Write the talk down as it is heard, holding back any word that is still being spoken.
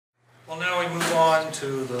Well, now we move on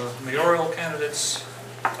to the mayoral candidates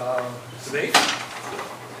debate.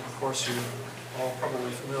 And of course, you're all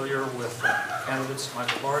probably familiar with candidates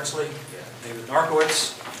Michael Bardsley, David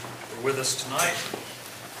Narkowitz, who are with us tonight.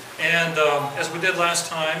 And as we did last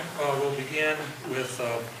time, we'll begin with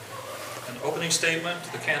an opening statement.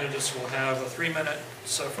 The candidates will have 3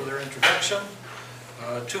 minutes for their introduction,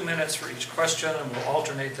 2 minutes for each question, and we'll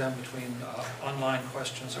alternate them between online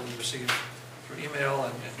questions that we received through email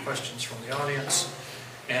and questions from the audience.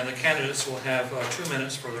 And the candidates will have 2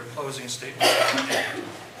 minutes for their closing statement.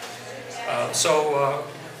 So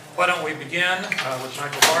why don't we begin with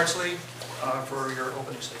Michael Bardsley for your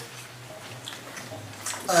opening statement.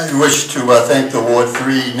 I wish to thank the Ward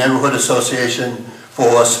 3 Neighborhood Association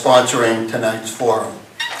for sponsoring tonight's forum.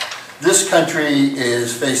 This country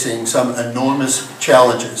is facing some enormous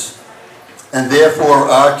challenges, and therefore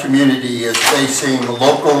our community is facing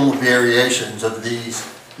local variations of these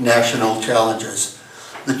national challenges.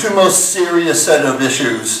 The two most serious set of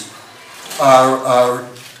issues are our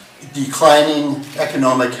declining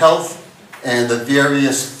economic health and the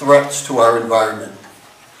various threats to our environment.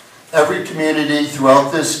 Every community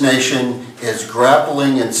throughout this nation is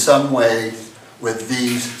grappling in some way with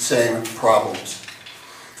these same problems.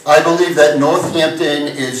 I believe that Northampton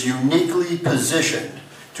is uniquely positioned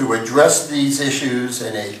to address these issues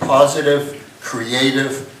in a positive,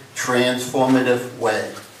 creative, transformative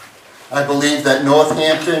way. I believe that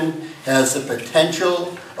Northampton has the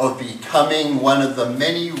potential of becoming one of the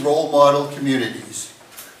many role model communities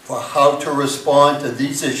for how to respond to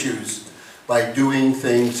these issues by doing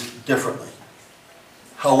things differently.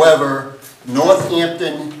 However,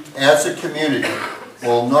 Northampton as a community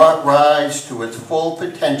will not rise to its full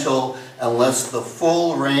potential unless the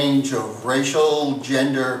full range of racial,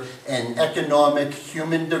 gender, and economic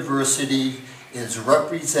human diversity is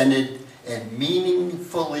represented and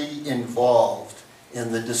meaningfully involved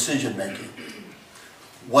in the decision making.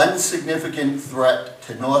 One significant threat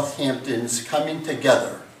to Northampton's coming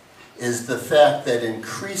together is the fact that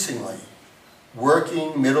increasingly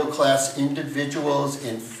working middle-class individuals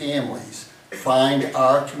and families find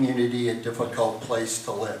our community a difficult place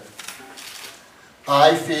to live.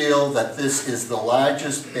 I feel that this is the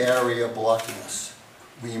largest barrier blocking us.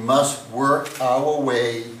 We must work our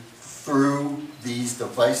way through these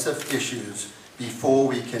divisive issues before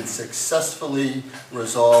we can successfully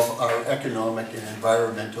resolve our economic and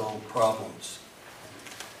environmental problems.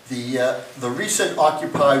 The recent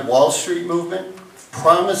Occupy Wall Street movement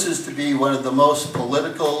promises to be one of the most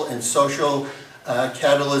political and social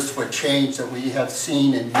catalysts for change that we have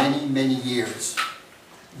seen in many, many years.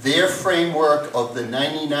 Their framework of the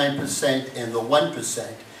 99% and the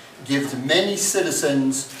 1% gives many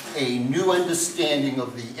citizens a new understanding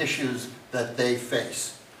of the issues that they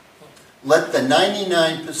face. Let the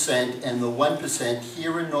 99% and the 1%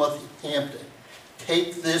 here in Northampton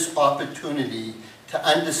take this opportunity to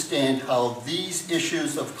understand how these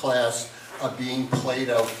issues of class are being played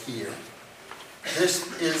out here.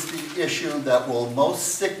 This is the issue that will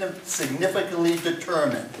most significantly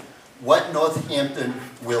determine what Northampton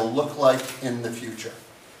will look like in the future.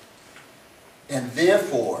 And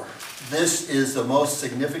therefore, this is the most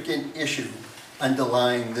significant issue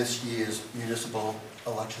underlying this year's municipal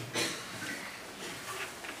election.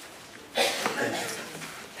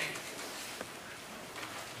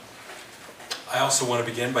 I also want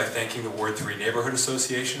to begin by thanking the Ward 3 Neighborhood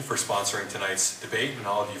Association for sponsoring tonight's debate and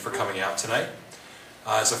all of you for coming out tonight.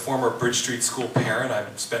 As a former Bridge Street School parent,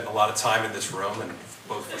 I've spent a lot of time in this room, and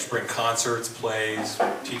both for spring concerts, plays,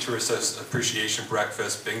 teacher appreciation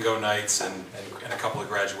breakfast, bingo nights, and a couple of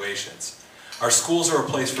graduations. Our schools are a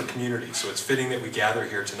place for community, so it's fitting that we gather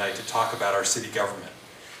here tonight to talk about our city government.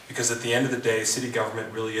 Because at the end of the day, city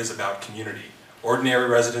government really is about community. Ordinary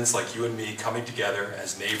residents like you and me coming together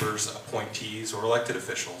as neighbors, appointees, or elected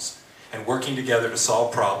officials, and working together to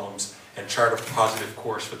solve problems and chart a positive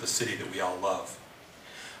course for the city that we all love.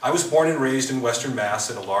 I was born and raised in Western Mass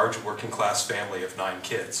in a large working-class family of 9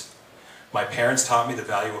 kids. My parents taught me the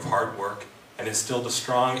value of hard work and instilled a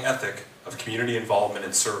strong ethic of community involvement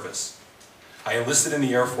and service. I enlisted in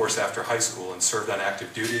the Air Force after high school and served on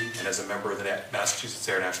active duty and as a member of the Massachusetts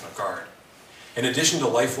Air National Guard. In addition to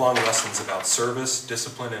lifelong lessons about service,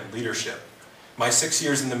 discipline, and leadership, my 6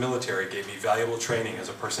 years in the military gave me valuable training as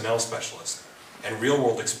a personnel specialist and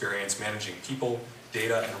real-world experience managing people,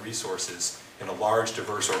 data, and resources in a large,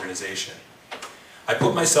 diverse organization. I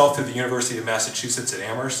put myself through the University of Massachusetts at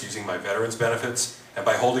Amherst using my veterans benefits and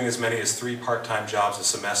by holding as many as 3 part-time jobs a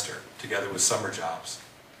semester, together with summer jobs.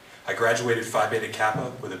 I graduated Phi Beta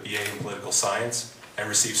Kappa with a BA in political science and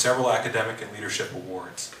received several academic and leadership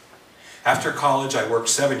awards. After college, I worked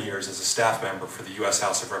 7 years as a staff member for the U.S.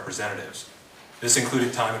 House of Representatives. This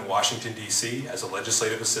included time in Washington, D.C. as a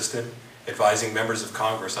legislative assistant, advising members of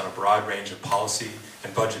Congress on a broad range of policy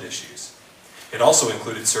and budget issues. It also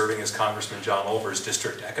included serving as Congressman John Olver's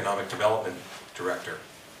District Economic Development Director,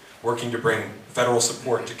 working to bring federal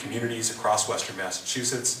support to communities across Western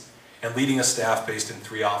Massachusetts, and leading a staff based in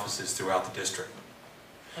 3 offices throughout the district.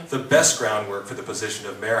 The best groundwork for the position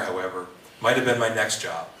of mayor, however, might have been my next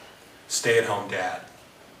job, stay-at-home dad.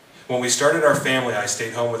 When we started our family, I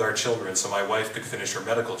stayed home with our children so my wife could finish her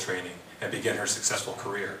medical training and begin her successful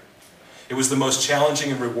career. It was the most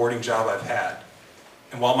challenging and rewarding job I've had.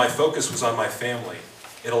 And while my focus was on my family,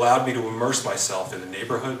 it allowed me to immerse myself in the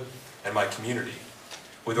neighborhood and my community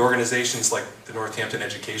with organizations like the Northampton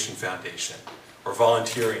Education Foundation or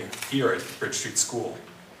volunteering here at Bridge Street School,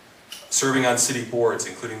 serving on city boards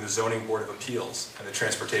including the Zoning Board of Appeals and the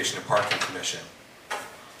Transportation and Parking Commission.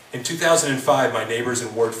 In 2005, my neighbors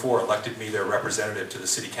in Ward 4 elected me their representative to the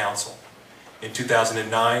City Council. In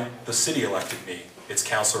 2009, the city elected me its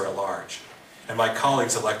councilor at large, and my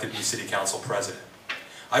colleagues elected me City Council President.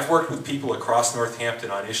 I've worked with people across Northampton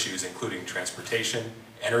on issues including transportation,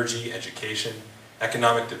 energy, education,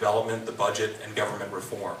 economic development, the budget, and government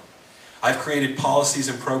reform. I've created policies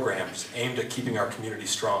and programs aimed at keeping our community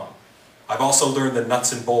strong. I've also learned the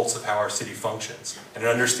nuts and bolts of how our city functions and an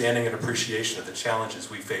understanding and appreciation of the challenges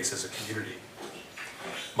we face as a community.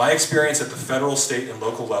 My experience at the federal, state, and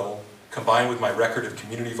local level, combined with my record of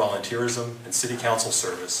community volunteerism and city council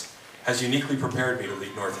service, has uniquely prepared me to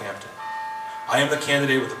lead Northampton. I am the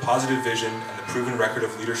candidate with a positive vision and the proven record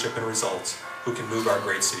of leadership and results who can move our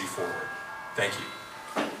great city forward. Thank you.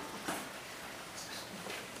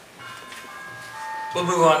 We'll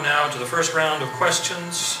move on now to the first round of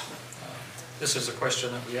questions. This is a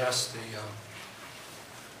question that we asked the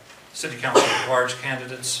City Council at large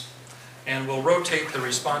candidates, and we'll rotate the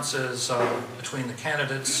responses between the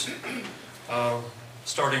candidates,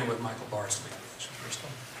 starting with Michael Bardsley.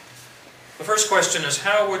 The first question is,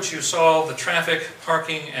 how would you solve the traffic,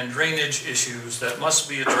 parking, and drainage issues that must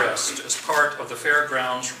be addressed as part of the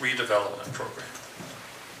Fairgrounds redevelopment program?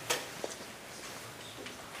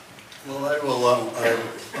 Well, I will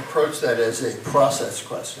approach that as a process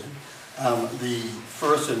question. The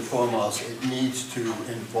first and foremost, it needs to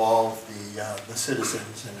involve the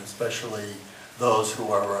citizens, and especially those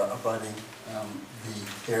who are abutting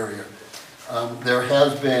the area. There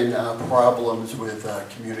has been problems with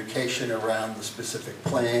communication around the specific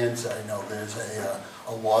plans. I know there's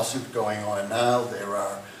a lawsuit going on now. There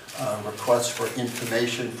are requests for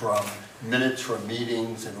information from minutes from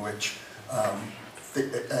meetings in which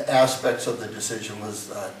aspects of the decision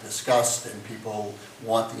was discussed, and people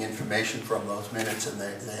want the information from those minutes, and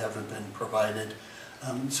they haven't been provided.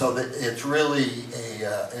 So that it's really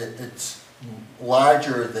it's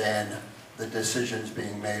larger than the decisions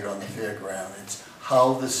being made on the fairground. It's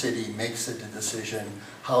how the city makes the decision,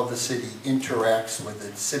 how the city interacts with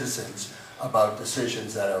its citizens about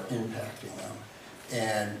decisions that are impacting them.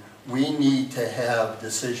 And we need to have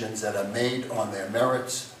decisions that are made on their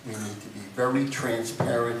merits. We need to be very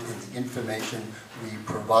transparent in the information we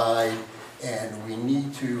provide, and we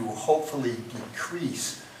need to hopefully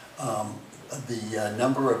decrease the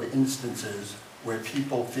number of instances where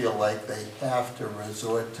people feel like they have to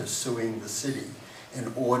resort to suing the city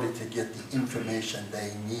in order to get the information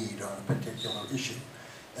they need on a particular issue.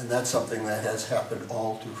 And that's something that has happened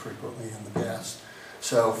all too frequently in the past.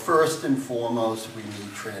 So first and foremost, we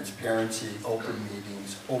need transparency, open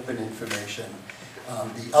meetings, open information.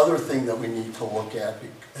 The other thing that we need to look at,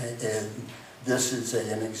 and this is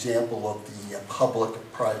an example of the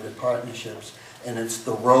public-private partnerships, and it's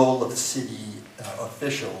the role of city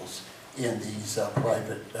officials in these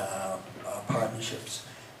private partnerships,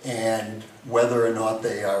 and whether or not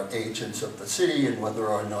they are agents of the city and whether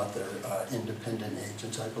or not they're independent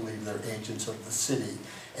agents. I believe they're agents of the city.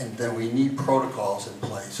 And then we need protocols in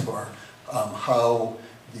place for how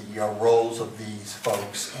the roles of these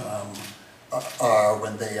folks are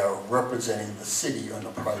when they are representing the city on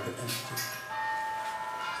a private entity.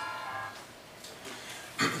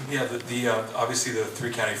 Yeah, obviously the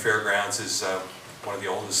Three County Fairgrounds is one of the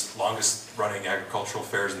oldest, longest-running agricultural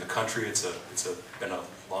fairs in the country. It's been a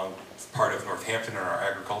long part of Northampton and our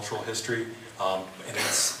agricultural history, and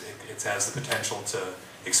it has the potential to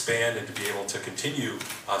expand and to be able to continue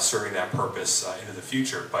serving that purpose into the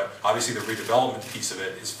future. But obviously the redevelopment piece of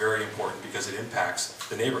it is very important because it impacts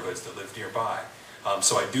the neighborhoods that live nearby.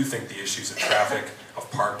 So I do think the issues of traffic,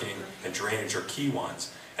 of parking, and drainage are key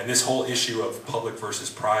ones. And this whole issue of public versus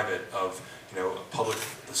private, of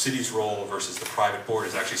the city's role versus the private board,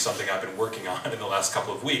 is actually something I've been working on in the last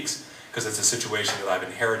couple of weeks. because it's a situation that I've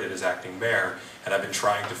inherited as acting mayor, and I've been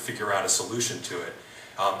trying to figure out a solution to it.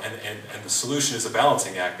 And the solution is a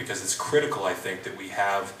balancing act, because it's critical, I think, that we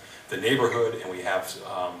have the neighborhood and we have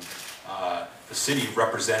the city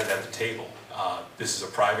represented at the table. This is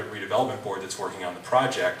a private redevelopment board that's working on the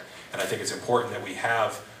project, and I think it's important that we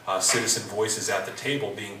have citizen voices at the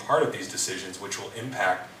table being part of these decisions, which will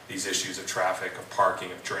impact these issues of traffic, of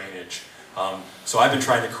parking, of drainage. So I've been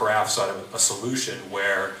trying to craft sort of a solution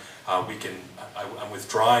where I'm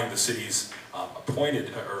withdrawing the city's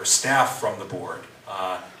appointed or staff from the board,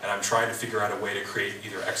 and I'm trying to figure out a way to create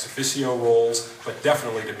either ex officio roles, but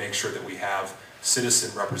definitely to make sure that we have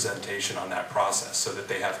citizen representation on that process so that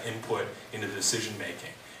they have input into the decision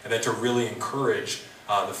making, and then to really encourage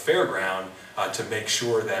the fairground to make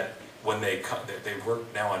sure that when they work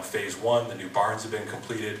now on phase 1, the new barns have been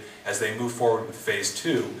completed, as they move forward with phase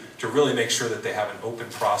 2, to really make sure that they have an open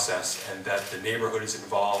process and that the neighborhood is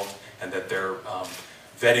involved and that they're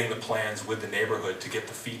vetting the plans with the neighborhood to get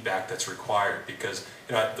the feedback that's required. Because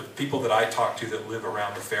the people that I talk to that live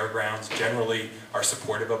around the fairgrounds generally are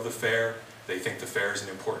supportive of the fair. They think the fair is an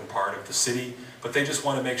important part of the city, but they just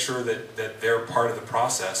want to make sure that they're part of the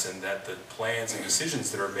process and that the plans and decisions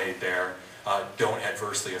that are made there don't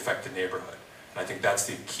adversely affect the neighborhood. And I think that's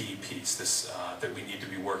the key piece that we need to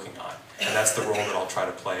be working on. And that's the role that I'll try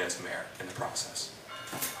to play as mayor in the process.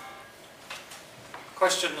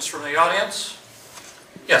 Questions from the audience?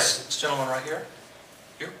 Yes, this gentleman right here.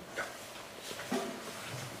 Here? Yeah.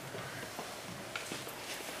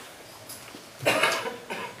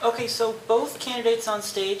 Okay, so both candidates on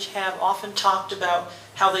stage have often talked about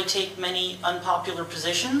how they take many unpopular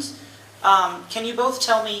positions. Can you both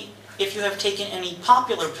tell me if you have taken any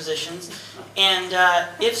popular positions, and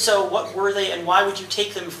if so, what were they and why would you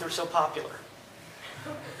take them if they're so popular?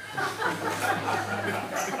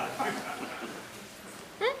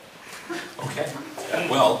 Okay.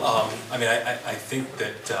 Well, I mean, I think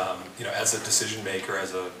that as a decision maker,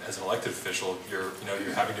 as an elected official, you're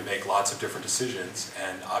having to make lots of different decisions,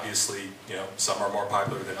 and obviously, some are more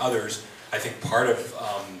popular than others. I think part of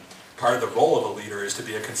the role of a leader is to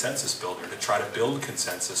be a consensus builder, to try to build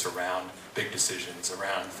consensus around big decisions,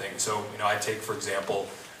 around things. So, I take, for example,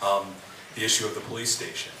 the issue of the police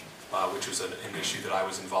station, which was an issue that I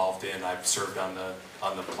was involved in. I've served on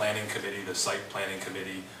the planning committee, the site planning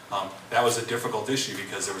committee. That was a difficult issue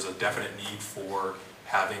because there was a definite need for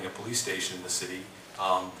having a police station in the city.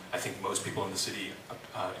 I think most people in the city,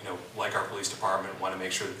 like our police department, want to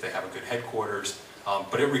make sure that they have a good headquarters.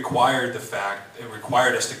 But it required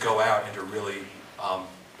us to go out and to really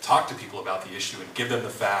talk to people about the issue and give them the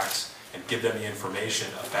facts and give them the information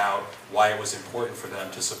about why it was important for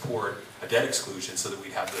them to support a debt exclusion so that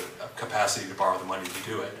we'd have the capacity to borrow the money to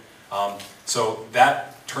do it. So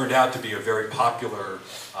that turned out to be a very popular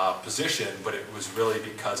position, but it was really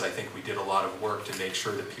because I think we did a lot of work to make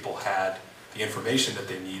sure that people had the information that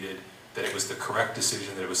they needed, that it was the correct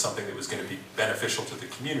decision, that it was something that was going to be beneficial to the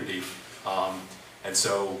community. And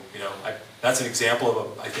so, that's an example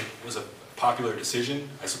of I think it was a popular decision,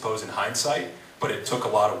 I suppose, in hindsight, but it took a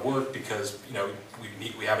lot of work because,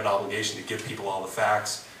 we have an obligation to give people all the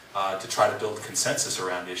facts, to try to build consensus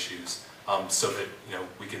around issues, so that,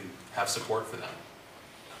 we can have support for them.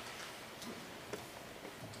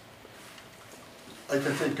 I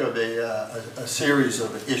can think of a series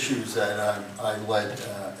of issues that I led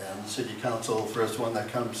on the City Council. The first one that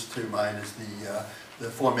comes to mind is the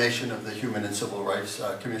formation of the Human and Civil Rights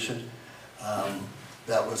Commission.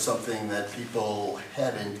 That was something that people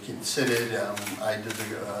hadn't considered. I did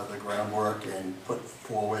the groundwork and put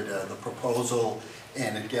forward the proposal,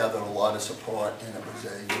 and it gathered a lot of support, and it was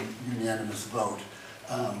a unanimous vote.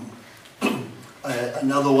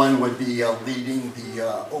 Another one would be leading the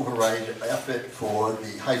override effort for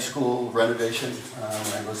the high school renovation.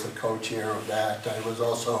 I was the co-chair of that. I was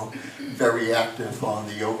also very active on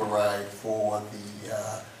the override for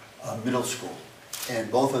the middle school.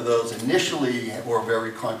 And both of those initially were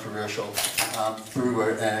very controversial. Through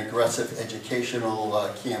an aggressive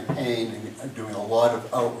educational campaign and doing a lot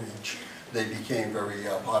of outreach, they became very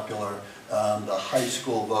popular. The high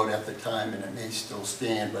school vote at the time, and it may still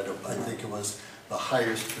stand, but I think it was the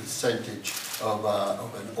highest percentage of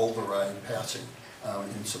an override passing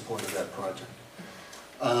in support of that project.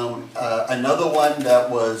 Another one that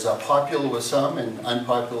was popular with some and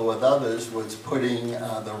unpopular with others was putting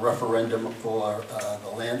the referendum for the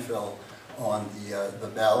landfill on the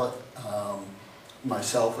ballot.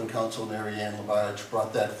 Myself and Council Mary Ann Labarge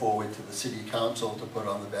brought that forward to the City Council to put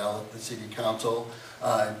on the ballot. The City Council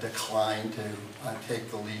declined to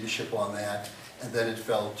take the leadership on that, and then it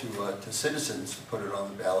fell to citizens to put it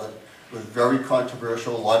on the ballot. It was very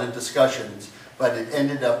controversial, a lot of discussions, but it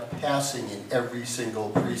ended up passing in every single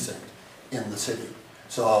precinct in the city.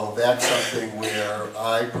 So that's something where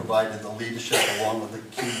I provided the leadership along with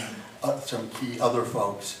some key other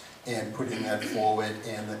folks in putting that forward,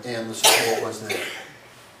 and the support was there.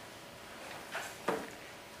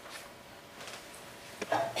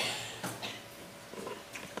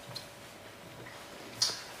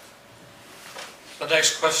 The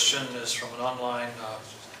next question is from an online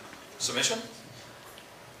submission.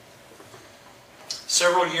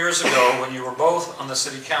 Several years ago, when you were both on the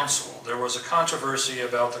City Council, there was a controversy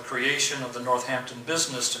about the creation of the Northampton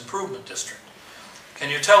Business Improvement District. Can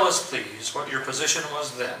you tell us, please, what your position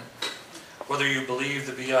was then, whether you believe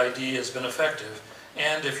the BID has been effective,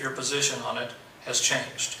 and if your position on it has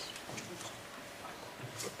changed?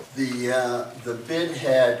 The bid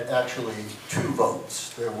had actually 2 votes.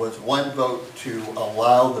 There was one vote to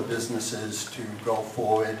allow the businesses to go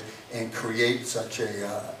forward and create such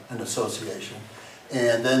an association.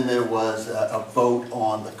 And then there was a vote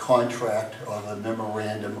on the contract or the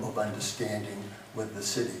memorandum of understanding with the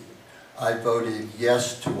city. I voted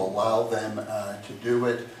yes to allow them to do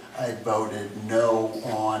it. I voted no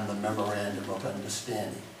on the memorandum of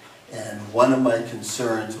understanding. And one of my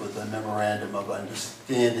concerns with the memorandum of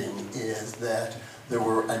understanding is that there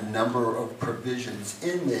were a number of provisions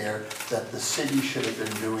in there that the city should have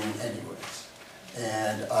been doing anyways.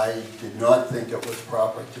 And I did not think it was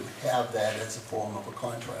proper to have that as a form of a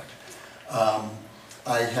contract.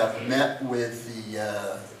 I have met with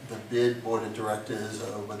the bid board of directors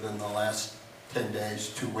within the last 10 days,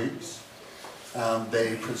 2 weeks.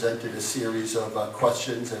 They presented a series of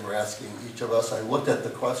questions they were asking each of us. I looked at the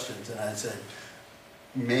questions and I said,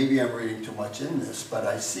 maybe I'm reading too much in this, but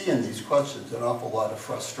I see in these questions an awful lot of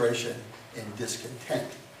frustration and discontent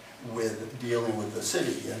with dealing with the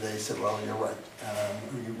city. And they said, well, you're right.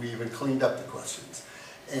 We even cleaned up the questions.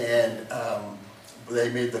 And they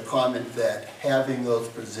made the comment that having those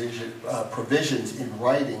provisions in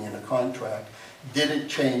writing in a contract didn't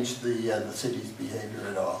change the city's behavior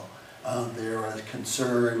at all. There are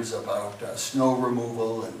concerns about snow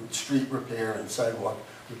removal and street repair and sidewalk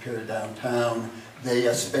repair downtown. They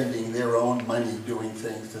are spending their own money doing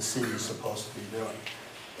things the city is supposed to be doing.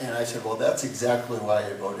 And I said, well, that's exactly why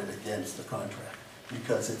I voted against the contract,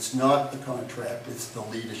 because it's not the contract, it's the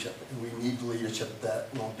leadership, and we need leadership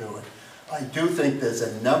that will do it. I do think there's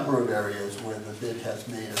a number of areas where the bid has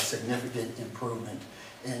made a significant improvement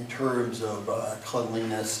in terms of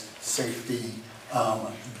cleanliness, safety,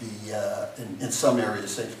 in some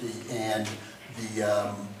areas safety, and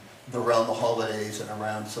around the holidays and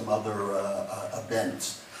around some other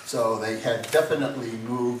events. So they had definitely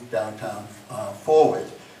moved downtown forward,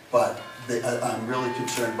 but I'm really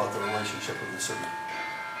concerned about the relationship with the city.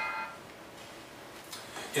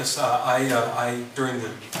 Yes, during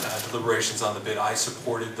the deliberations on the bid, I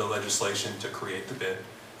supported the legislation to create the bid.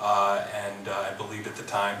 And I believed at the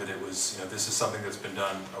time that it was, this is something that's been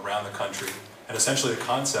done around the country. And essentially the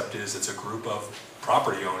concept is it's a group of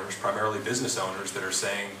property owners, primarily business owners, that are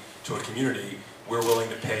saying to a community, we're willing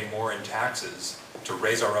to pay more in taxes, to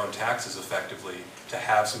raise our own taxes effectively, to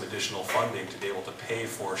have some additional funding to be able to pay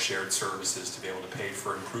for shared services, to be able to pay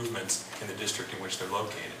for improvements in the district in which they're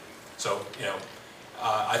located. So,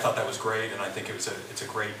 I thought that was great, and I think it's a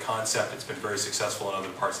great concept. It's been very successful in other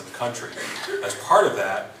parts of the country. As part of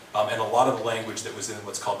that, and a lot of the language that was in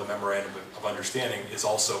what's called the Memorandum of Understanding is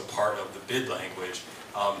also part of the bid language.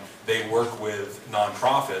 They work with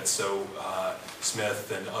nonprofits, so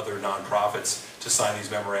Smith and other nonprofits, to sign these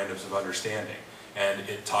Memorandums of Understanding. And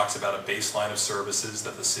it talks about a baseline of services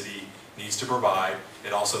that the city needs to provide.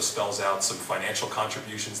 It also spells out some financial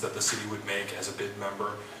contributions that the city would make as a bid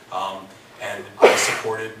member. And I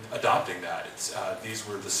supported adopting that. These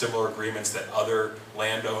were the similar agreements that other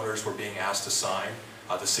landowners were being asked to sign.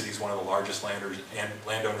 The city's one of the largest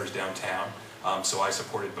landowners downtown, so I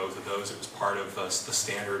supported both of those. It was part of the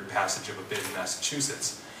standard passage of a bid in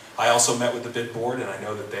Massachusetts. I also met with the bid board, and I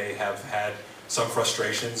know that they have had some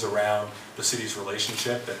frustrations around the city's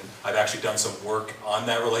relationship, and I've actually done some work on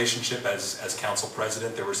that relationship as council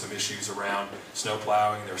president. There were some issues around snow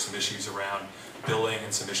plowing, there were some issues around billing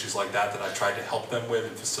and some issues like that I've tried to help them with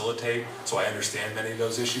and facilitate, so I understand many of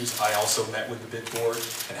those issues. I also met with the bid board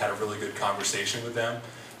and had a really good conversation with them.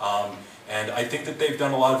 And I think that they've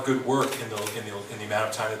done a lot of good work in the amount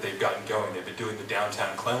of time that they've gotten going. They've been doing the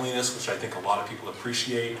downtown cleanliness, which I think a lot of people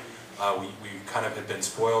appreciate. We kind of had been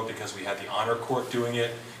spoiled because we had the honor court doing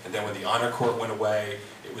it, and then when the honor court went away,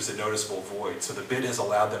 it was a noticeable void. So the bid has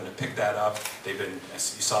allowed them to pick that up. They've been,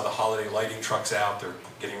 as you saw the holiday lighting trucks out, they're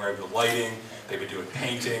getting ready for the lighting. they've been doing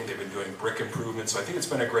painting, they've been doing brick improvements, so I think it's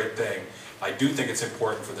been a great thing. I do think it's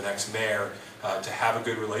important for the next mayor to have a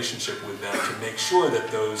good relationship with them to make sure that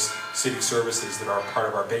those city services that are part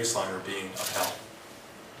of our baseline are being upheld.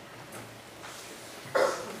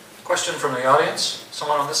 Question from the audience?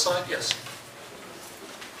 Someone on this side? Yes.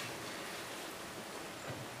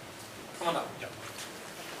 Come on up. Yep.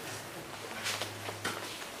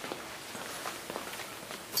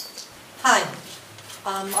 Hi.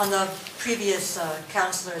 On the previous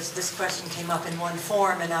councilors, this question came up in one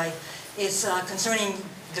form, and it's concerning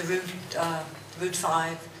the Route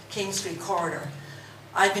 5 King Street corridor.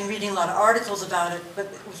 I've been reading a lot of articles about it, but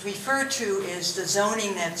what's referred to is the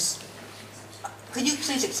zoning that's... Could you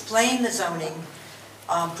please explain the zoning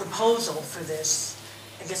proposal for this?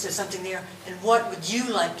 I guess there's something there. And what would you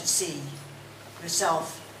like to see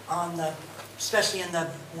yourself on the, especially in the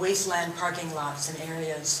wasteland parking lots and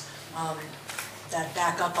areas that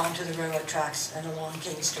back up onto the railroad tracks and along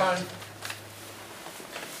King Street?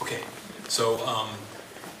 Okay, so,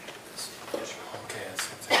 okay, it's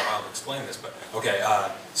going to take a while to explain this, but, okay,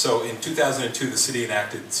 so in 2002, the city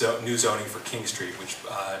enacted new zoning for King Street, which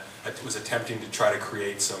was attempting to try to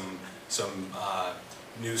create some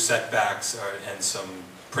new setbacks and some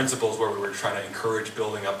principles where we were trying to encourage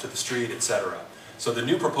building up to the street, etc. So the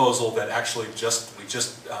new proposal that actually we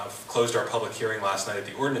just closed our public hearing last night at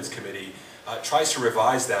the Ordinance Committee tries to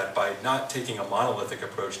revise that by not taking a monolithic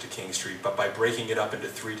approach to King Street, but by breaking it up into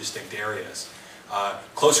 3 distinct areas.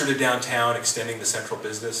 Closer to downtown, extending the central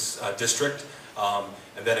business district,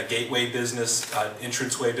 and then a gateway business,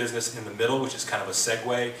 entranceway business in the middle, which is kind of a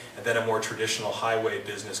segue, and then a more traditional highway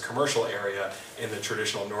business commercial area in the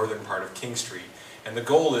traditional northern part of King Street. And the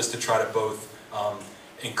goal is to try to both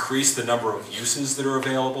increase the number of uses that are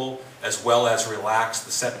available, as well as relax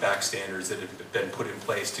the setback standards that have been put in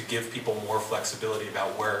place to give people more flexibility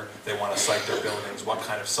about where they want to site their buildings, what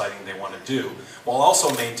kind of siting they want to do, while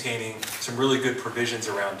also maintaining some really good provisions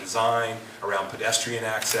around design, around pedestrian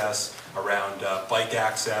access, around bike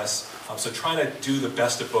access. So trying to do the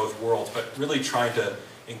best of both worlds, but really trying to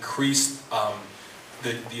increase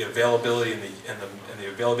the availability and the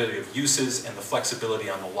availability of uses and the flexibility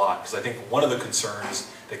on the lot. Because I think one of the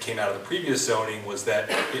concerns that came out of the previous zoning was that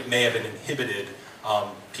it may have inhibited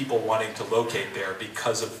people wanting to locate there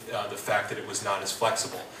because of the fact that it was not as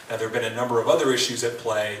flexible. Now there have been a number of other issues at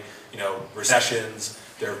play, you know, recessions.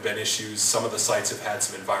 There have been issues, some of the sites have had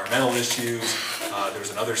some environmental issues. There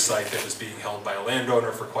was another site that was being held by a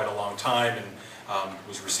landowner for quite a long time and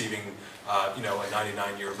was receiving you know, a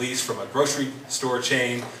 99-year lease from a grocery store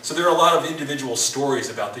chain. So there are a lot of individual stories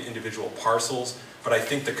about the individual parcels, but I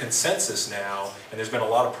think the consensus now, and there's been a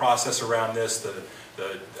lot of process around this, the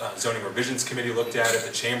Zoning Revisions Committee looked at it,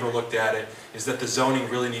 the Chamber looked at it, is that the zoning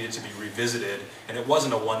really needed to be revisited, and it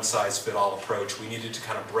wasn't a one-size-fit-all approach. We needed to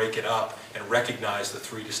kind of break it up and recognize the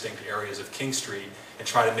 3 distinct areas of King Street and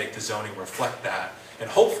try to make the zoning reflect that. And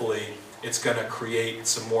hopefully, it's going to create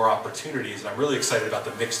some more opportunities, and I'm really excited about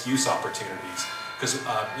the mixed-use opportunities, because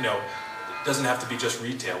you know, it doesn't have to be just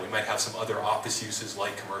retail. We might have some other office uses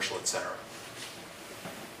like commercial, etc.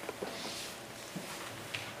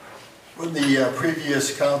 When the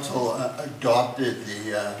previous council adopted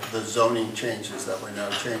the zoning changes that we're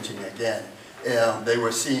now changing again, they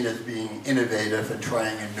were seen as being innovative and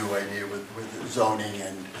trying a new idea with zoning,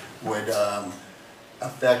 and would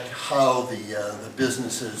affect how the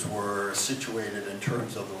businesses were situated in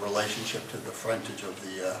terms of the relationship to the frontage of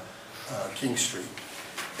the King Street.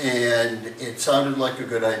 And it sounded like a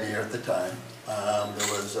good idea at the time.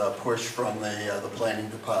 There was a push from the planning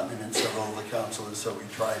department and several of the councilors, so we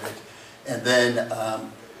tried it. And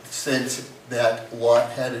then since that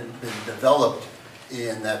lot hadn't been developed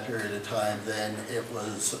in that period of time, then it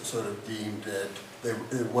was sort of deemed that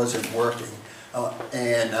it wasn't working.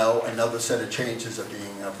 And now another set of changes are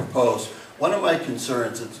being proposed. One of my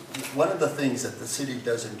concerns is, one of the things that the city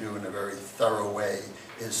doesn't do in a very thorough way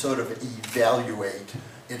is sort of evaluate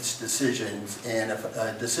its decisions, and if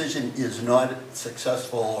a decision is not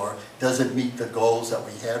successful or doesn't meet the goals that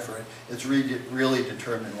we had for it, it's really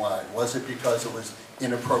determine why. Was it because it was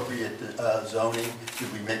inappropriate zoning?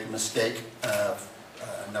 Did we make a mistake a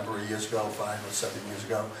number of years ago, 5 or 7 years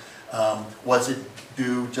ago? Was it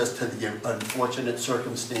due just to the unfortunate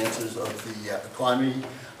circumstances of the economy?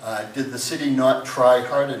 Did the city not try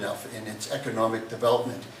hard enough in its economic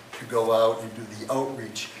development to go out and do the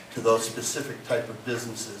outreach to those specific type of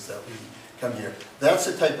businesses that we come here? That's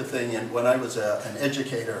the type of thing, and when I was an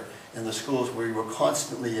educator in the schools, we were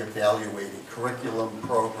constantly evaluating curriculum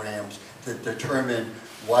programs that determine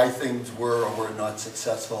why things were or were not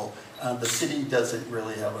successful. The city doesn't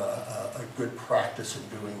really have a good practice of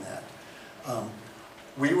doing that.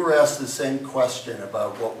 We were asked the same question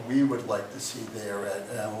about what we would like to see there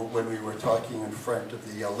when we were talking in front of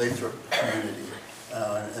the Lathrop community.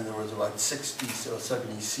 And there was about 60 or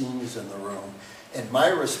 70 seniors in the room. And my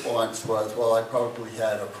response was, well, I probably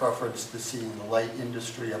had a preference to seeing the light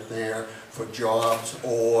industry up there for jobs,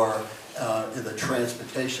 or in the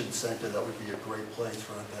transportation center. That would be a great place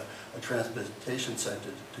for a transportation center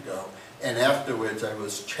to go. And afterwards, I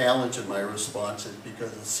was challenged in my responses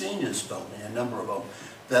because the seniors told me, a number of them,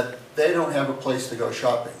 that they don't have a place to go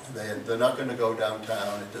shopping. They're not going to go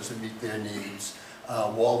downtown. It doesn't meet their needs.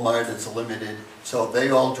 Walmart is limited, so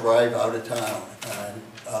they all drive out of town,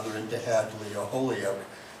 either into Hadley or Holyoke.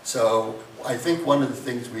 So I think one of the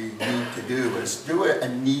things we need to do is do a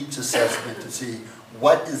needs assessment to see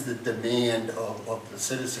what is the demand of the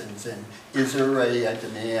citizens, and is there a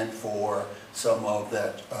demand for some of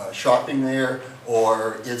that shopping there,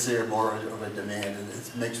 or is there more of a demand, and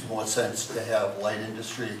it makes more sense to have light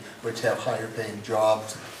industry, which have higher paying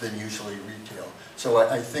jobs than usually retail. So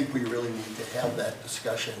I think we really need to have that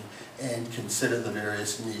discussion and consider the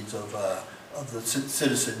various needs of the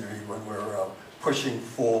citizenry when we're pushing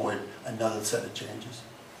forward another set of changes.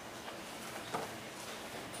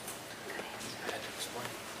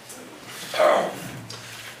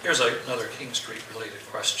 Here's another King Street related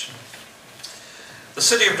question. The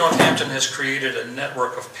City of Northampton has created a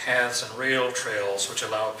network of paths and rail trails which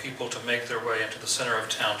allow people to make their way into the center of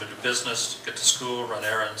town to do business, get to school, run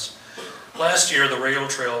errands. Last year, the rail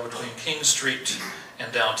trail between King Street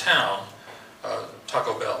and downtown,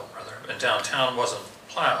 Taco Bell rather, and downtown wasn't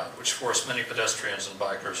plowed, which forced many pedestrians and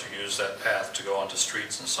bikers who use that path to go onto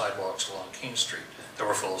streets and sidewalks along King Street that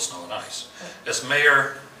were full of snow and ice. As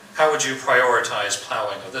mayor, how would you prioritize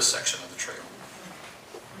plowing of this section of the trail?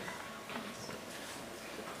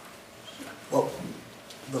 Well,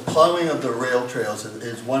 the plowing of the rail trails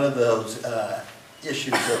is one of those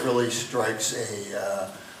issues that really strikes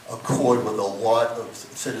a chord with a lot of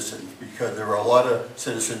citizens, because there are a lot of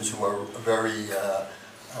citizens who are very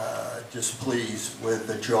displeased with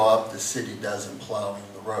the job the city does in plowing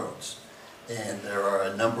the roads. And there are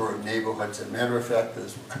a number of neighborhoods. As a matter of fact,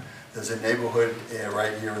 there's a neighborhood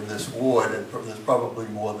right here in this ward, and there's probably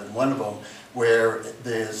more than one of them, where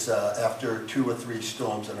there's, after 2 or 3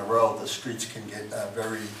 storms in a row, the streets can get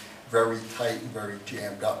very, very tight and very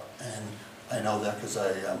jammed up. And I know that because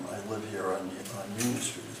I live here on Union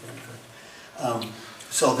Street, as a matter of fact.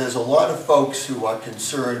 So there's a lot of folks who are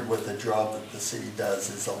concerned with the job that the city does.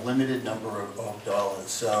 It's a limited number of dollars.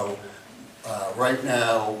 So right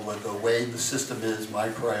now, with the way the system is, my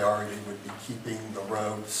priority would be keeping the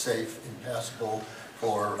road safe and passable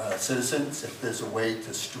for citizens. If there's a way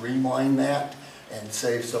to streamline that and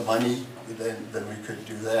save some money, then we could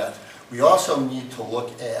do that. We also need to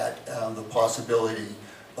look at the possibility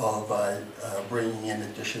of bringing in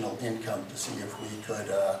additional income to see if we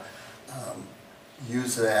could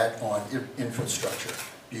use that on infrastructure,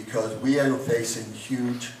 because we are facing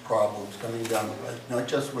huge problems coming down, not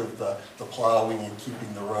just with the plowing and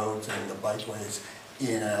keeping the roads and the bikeways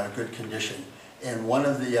in a good condition. And one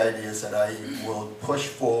of the ideas that I will push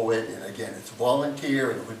forward, and again, it's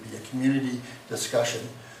volunteer and it would be a community discussion,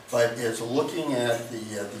 but is looking at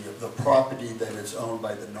the property that is owned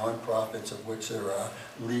by the nonprofits, of which there are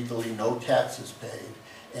legally no taxes paid,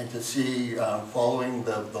 and to see, following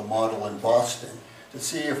the model in Boston, to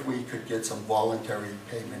see if we could get some voluntary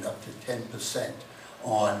payment up to 10%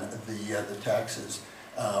 on the taxes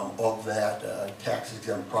of that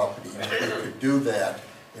tax-exempt property. And if we could do that,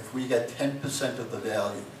 if we get 10% of the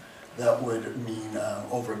value, that would mean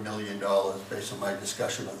over $1 million, based on my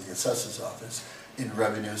discussion of the assessor's office, in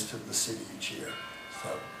revenues to the city each year. So.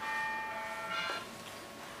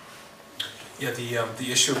 Yeah,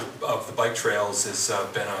 the issue of the bike trails has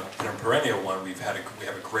been a perennial one. We have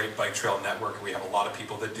a great bike trail network. We have a lot of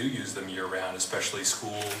people that do use them year-round, especially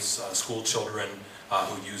schools, school children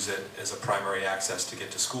who use it as a primary access to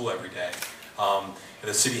get to school every day.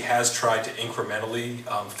 The city has tried to incrementally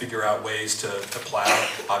figure out ways to plow.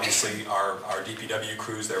 Obviously, our DPW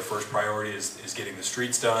crews, their first priority is getting the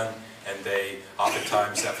streets done, and they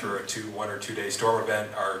oftentimes, after a 1 or 2 day storm event,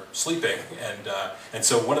 are sleeping. And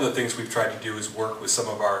so one of the things we've tried to do is work with some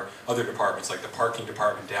of our other departments, like the parking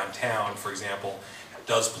department downtown, for example,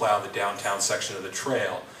 does plow the downtown section of the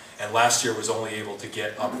trail. And last year was only able to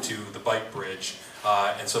get up to the bike bridge,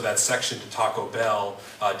 and so that section to Taco Bell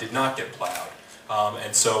did not get plowed.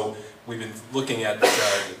 And so we've been looking at,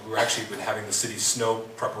 we're actually been having the city's snow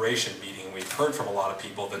preparation meeting, and we've heard from a lot of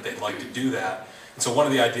people that they'd like to do that. And so one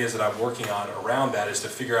of the ideas that I'm working on around that is to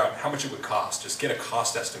figure out how much it would cost, just get a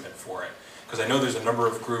cost estimate for it. Because I know there's a number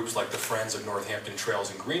of groups like the Friends of Northampton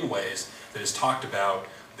Trails and Greenways that has talked about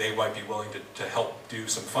they might be willing to help do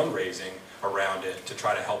some fundraising around it to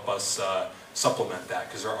try to help us supplement that,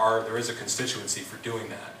 because there is a constituency for doing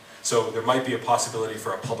that. So there might be a possibility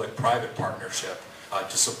for a public-private partnership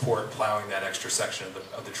to support plowing that extra section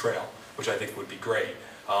of the trail, which I think would be great.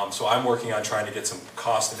 So I'm working on trying to get some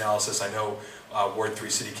cost analysis. I know Ward 3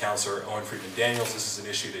 City Councilor Owen Friedman Daniels, this is an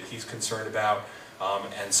issue that he's concerned about,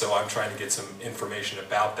 and so I'm trying to get some information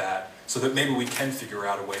about that so that maybe we can figure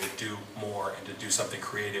out a way to do more and to do something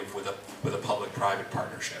creative with a public-private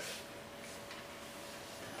partnership.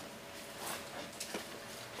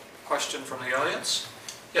 Question from the audience?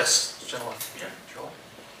 Yes, gentlemen. Yeah, Joel.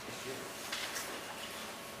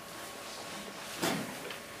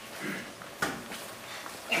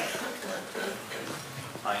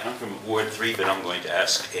 Hi, I'm from Ward 3, but I'm going to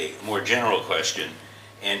ask a more general question.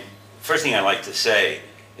 And first thing I'd like to say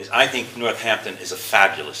is I think Northampton is a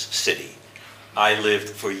fabulous city. I lived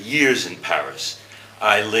for years in Paris.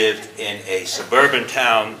 I lived in a suburban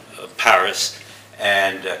town of Paris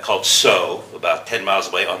and called Sceaux, about 10 miles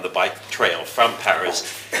away on the bike trail from Paris.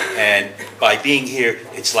 And by being here,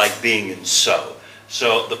 it's like being in Sceaux.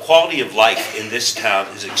 So the quality of life in this town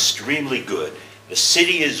is extremely good. The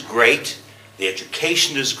city is great. The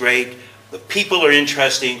education is great. The people are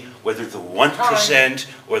interesting, whether the 1%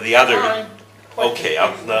 or the other. Okay,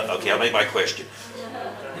 I'll make my question.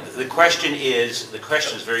 The question is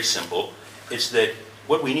very simple. It's that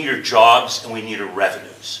what we need are jobs and we need are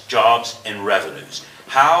revenues. Jobs and revenues.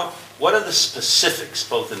 What are the specifics,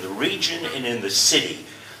 both in the region and in the city,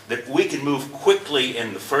 that we can move quickly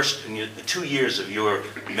in the 2 years of your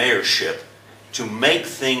mayorship to make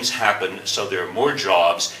things happen so there are more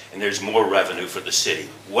jobs and there's more revenue for the city?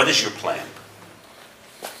 What is your plan?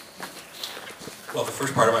 Well, the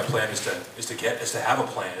first part of my plan is to have a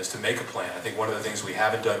plan, is to make a plan. I think one of the things we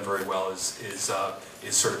haven't done very well is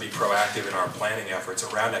sort of be proactive in our planning efforts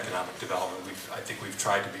around economic development. I think we've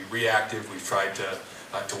tried to be reactive. We've tried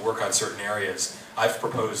to work on certain areas. I've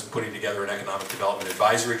proposed putting together an economic development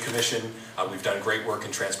advisory commission. We've done great work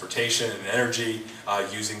in transportation and energy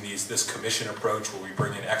using this commission approach where we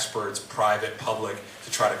bring in experts, private, public,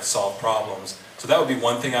 to try to solve problems. So that would be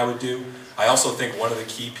one thing I would do. I also think one of the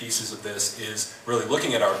key pieces of this is really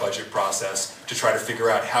looking at our budget process to try to figure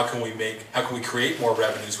out how can we create more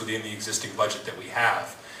revenues within the existing budget that we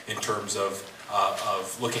have in terms of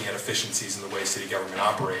looking at efficiencies in the way city government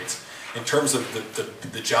operates. In terms of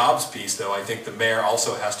the jobs piece, though, I think the mayor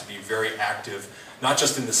also has to be very active, not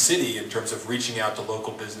just in the city in terms of reaching out to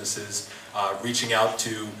local businesses, reaching out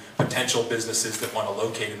to potential businesses that want to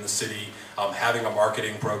locate in the city, having a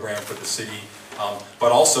marketing program for the city,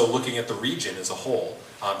 but also looking at the region as a whole,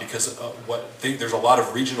 because there's a lot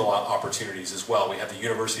of regional opportunities as well. We have the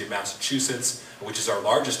University of Massachusetts, which is our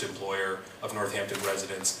largest employer of Northampton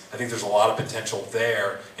residents. I think there's a lot of potential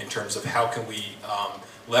there in terms of how can we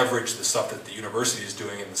leverage the stuff that the university is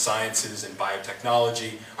doing in the sciences and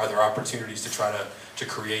biotechnology. Are there opportunities to try to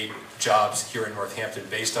create jobs here in Northampton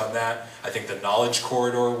based on that? I think the Knowledge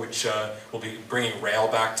Corridor, which will be bringing rail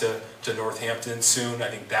back to Northampton soon, I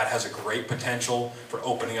think that has a great potential for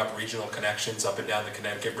opening up regional connections up and down the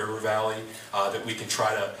Connecticut River Valley, that we can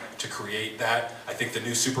try to create that. I think the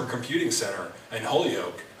new supercomputing center in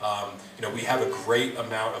Holyoke, we have a great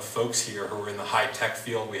amount of folks here who are in the high-tech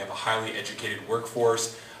field. We have a highly educated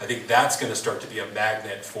workforce. I think that's going to start to be a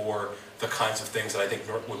magnet for the kinds of things that I think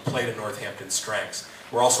would play to Northampton's strengths.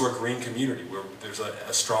 We're also a green community where there's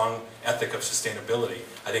a strong ethic of sustainability.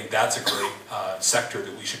 I think that's a great sector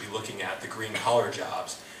that we should be looking at, the green collar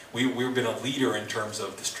jobs. We've been a leader in terms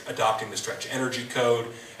of adopting the Stretch Energy Code,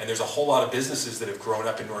 and there's a whole lot of businesses that have grown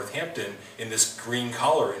up in Northampton in this green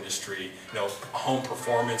collar industry, home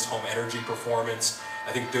performance, home energy performance.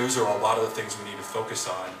 I think those are a lot of the things we need to focus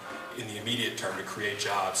on in the immediate term to create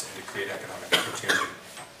jobs and to create economic opportunity.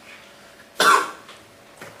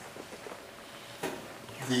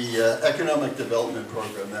 The economic development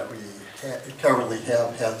program that we currently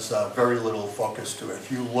have has very little focus to it.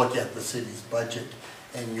 If you look at the city's budget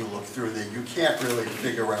and you look through there, you can't really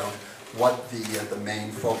figure out what the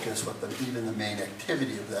main focus, even the main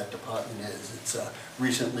activity of that department is. It's a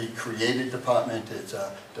recently created department. It's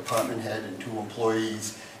a department head and 2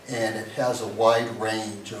 employees, and it has a wide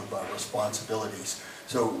range of responsibilities.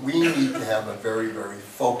 So we need to have a very, very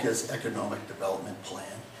focused economic development plan.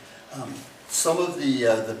 Some of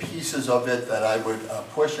the pieces of it that I would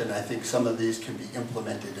push, and I think some of these can be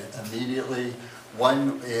implemented immediately.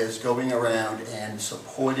 One is going around and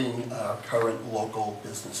supporting current local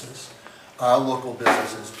businesses. Our local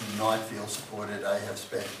businesses do not feel supported. I have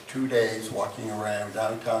spent 2 days walking around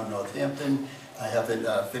downtown Northampton. I haven't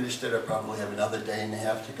finished it. I probably have another day and a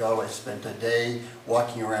half to go. I spent a day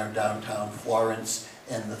walking around downtown Florence,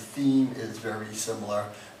 and the theme is very similar.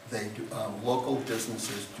 Local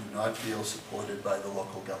businesses do not feel supported by the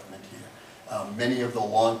local government here. Many of the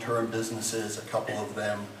long-term businesses, a couple of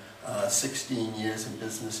them, 16 years in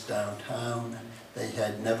business downtown, they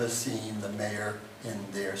had never seen the mayor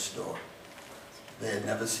in their store. They had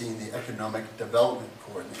never seen the economic development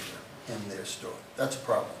coordinator in their store. That's a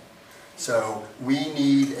problem. So we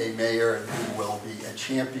need a mayor who will be a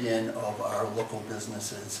champion of our local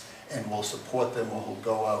businesses and will support them, or will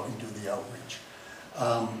go out and do the outreach.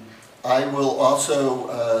 I will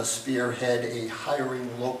also spearhead a hiring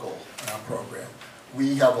local program.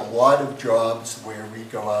 We have a lot of jobs where we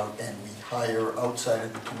go out and we hire outside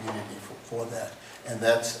of the community for that. And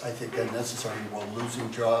that's, I think, unnecessary. We're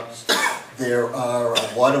losing jobs. There are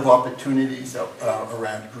a lot of opportunities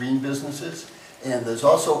around green businesses, and there's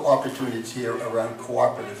also opportunities here around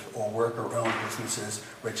cooperative or worker-owned businesses,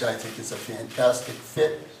 which I think is a fantastic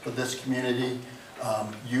fit for this community.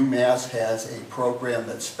 UMass has a program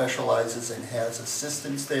that specializes and has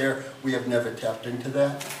assistance there. We have never tapped into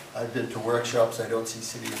that. I've been to workshops. I don't see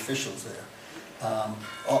city officials there.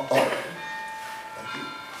 Thank you.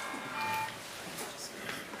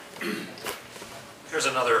 Here's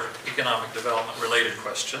another economic development related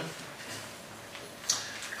question.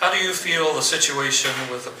 How do you feel the situation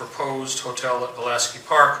with the proposed hotel at Pulaski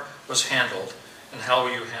Park was handled, and how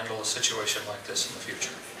will you handle a situation like this in the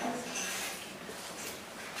future?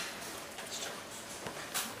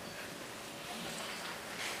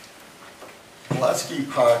 Pulaski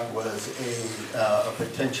Park was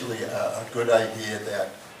potentially a good idea that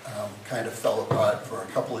kind of fell apart for a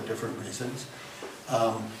couple of different reasons.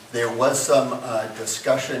 There was some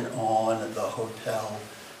discussion on the hotel,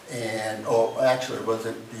 and actually it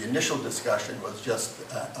wasn't, the initial discussion was just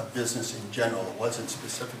a business in general. It wasn't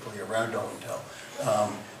specifically around a hotel.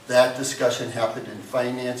 That discussion happened in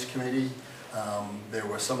Finance Committee. There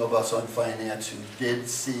were some of us on Finance who did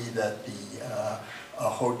see that a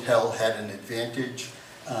hotel had an advantage.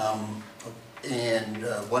 And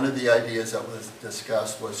one of the ideas that was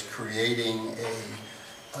discussed was creating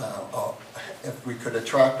if we could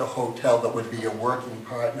attract a hotel that would be a working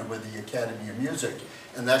partner with the Academy of Music.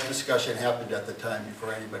 And that discussion happened at the time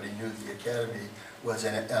before anybody knew the Academy was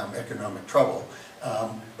in economic trouble.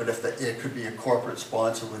 But if it could be a corporate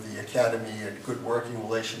sponsor with the Academy, a good working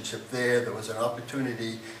relationship there was an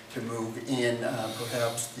opportunity to move in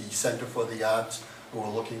perhaps the Center for the Arts, who were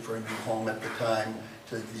looking for a new home at the time,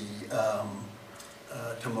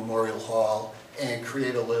 to Memorial Hall, and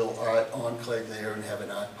create a little art enclave there and have an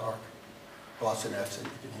art park. Boston accent,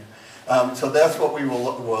 you can hear. So that's what we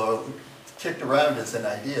were kicked around as an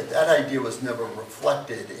idea. That idea was never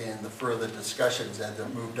reflected in the further discussions as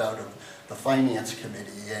it moved out of the Finance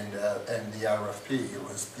Committee and the RFP. It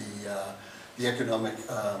was the Economic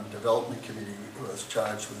Development Committee was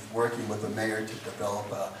charged with working with the mayor to develop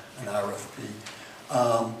an RFP.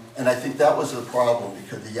 And I think that was the problem,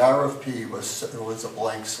 because the RFP was a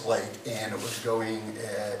blank slate, and it was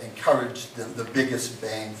encouraged the biggest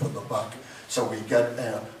bang for the buck. So we got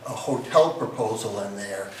a hotel proposal in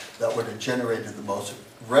there that would have generated the most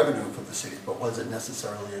revenue for the city, but wasn't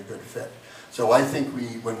necessarily a good fit. So I think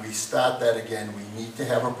when we start that again, we need to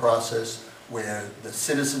have a process where the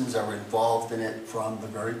citizens are involved in it from the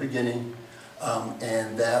very beginning,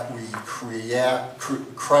 and that we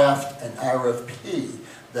craft an RFP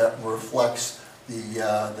that reflects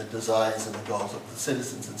the desires and the goals of the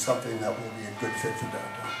citizens, and something that will be a good fit for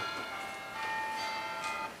downtown.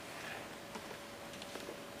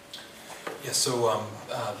 Yeah, so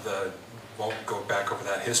won't go back over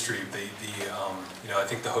that history. I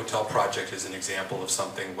think the hotel project is an example of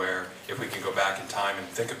something where if we can go back in time and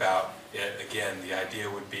think about it again, the idea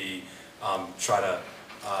would be try to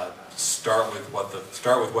start with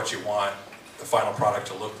what you want the final product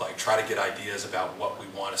to look like. Try to get ideas about what we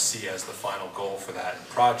want to see as the final goal for that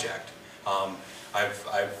project.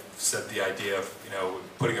 I've said the idea of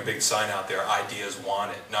putting a big sign out there, ideas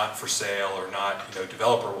wanted, not for sale or not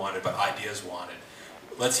developer wanted, but ideas wanted.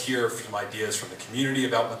 Let's hear some ideas from the community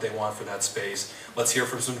about what they want for that space. Let's hear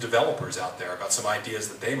from some developers out there about some ideas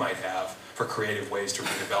that they might have for creative ways to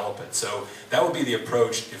redevelop it. So that would be the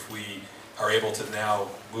approach if we are able to now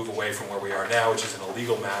move away from where we are now, which is an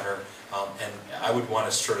illegal matter. And I would want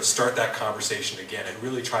to sort of start that conversation again and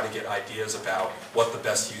really try to get ideas about what the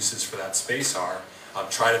best uses for that space are.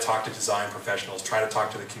 Try to talk to design professionals, try to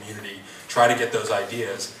talk to the community, try to get those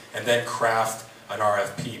ideas, and then craft an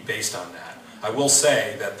RFP based on that. I will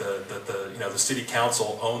say that the city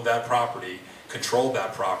council owned that property, controlled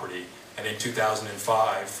that property, and in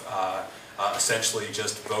 2005, essentially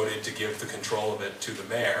just voted to give the control of it to the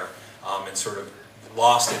mayor, and sort of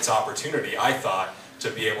lost its opportunity, I thought, to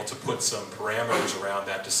be able to put some parameters around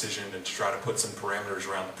that decision and to try to put some parameters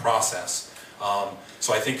around the process.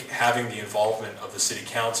 So I think having the involvement of the city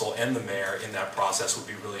council and the mayor in that process would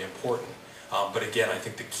be really important. But again, I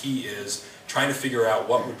think the key is trying to figure out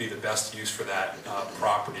what would be the best use for that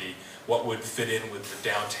property, what would fit in with the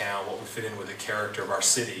downtown, what would fit in with the character of our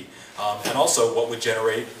city, and also what would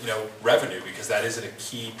generate, revenue, because that is a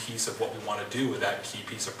key piece of what we want to do with that key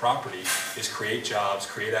piece of property, is create jobs,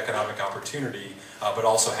 create economic opportunity, but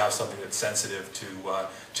also have something that's sensitive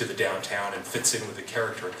to the downtown and fits in with the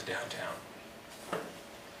character of the downtown.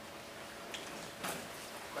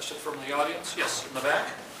 Question from the audience? Yes, in the back.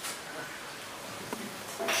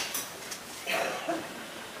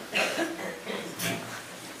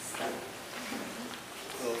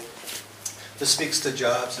 This speaks to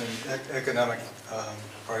jobs and economic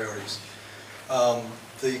priorities.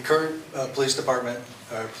 The current police department,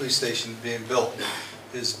 police station being built,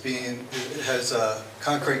 has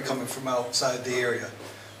concrete coming from outside the area.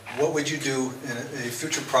 What would you do in a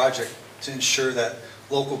future project to ensure that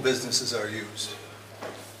local businesses are used?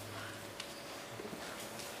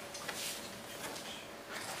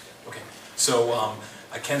 Okay, so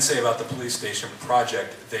I can say about the police station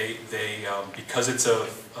project, because it's a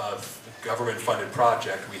government-funded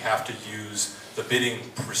project, we have to use the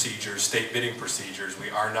bidding procedures, state bidding procedures.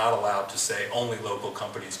 We are not allowed to say only local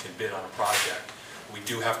companies can bid on a project. We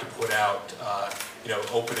do have to put out,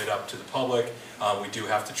 open it up to the public. We do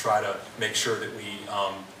have to try to make sure that we,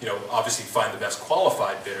 obviously find the best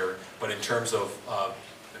qualified bidder, but in terms of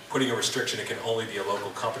putting a restriction, it can only be a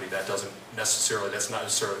local company. That's not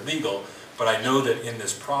necessarily legal, but I know that in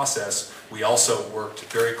this process, we also worked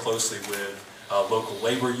very closely with local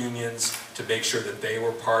labor unions to make sure that they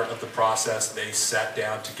were part of the process. They sat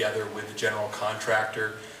down together with the general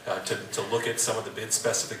contractor to look at some of the bid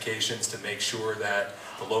specifications to make sure that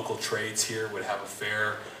the local trades here would have a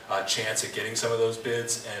fair chance at getting some of those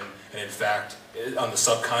bids. And in fact, on the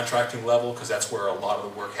subcontracting level, because that's where a lot of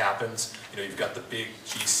the work happens, you've got the big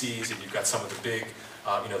GCs and you've got some of the big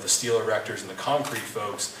the steel erectors and the concrete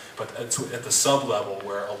folks, but it's at the sub-level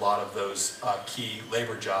where a lot of those key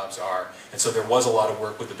labor jobs are. And so there was a lot of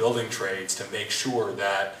work with the building trades to make sure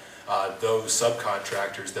that those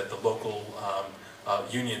subcontractors, that the local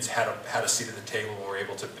unions had a seat at the table and were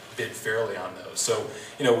able to bid fairly on those. So,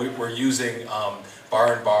 we're using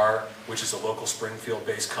Bar and Bar, which is a local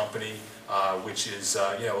Springfield-based company, which is,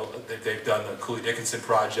 they've done the Cooley Dickinson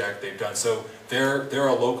project. So they're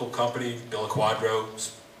a local company. Bill Quadro,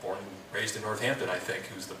 born and raised in Northampton, I think,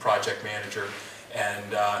 who's the project manager,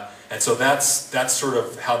 and so that's sort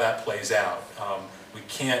of how that plays out. We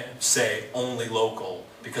can't say only local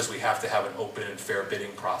because we have to have an open and fair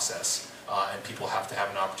bidding process, and people have to have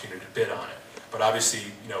an opportunity to bid on it. But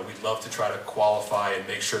obviously, we'd love to try to qualify and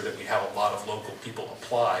make sure that we have a lot of local people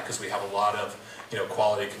apply, because we have a lot of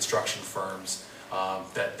quality construction firms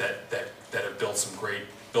that have built some great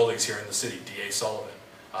buildings here in the city. D.A. Sullivan,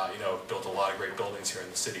 built a lot of great buildings here in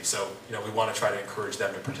the city. So, we want to try to encourage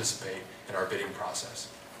them to participate in our bidding process.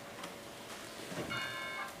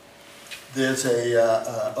 There's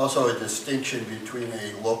also a distinction between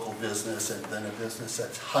a local business and then a business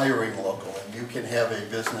that's hiring local. And you can have a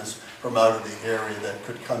business from out of the area that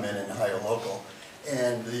could come in and hire local.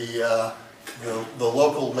 And the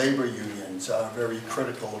local labor unions are very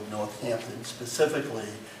critical of Northampton, specifically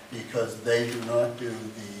because they do not do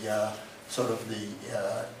the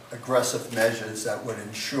aggressive measures that would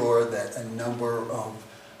ensure that a number of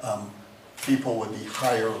people would be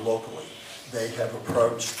hired locally. They have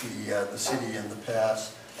approached the city in the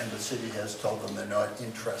past, and the city has told them they're not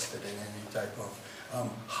interested in any type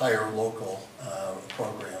of hire local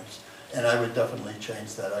programs. And I would definitely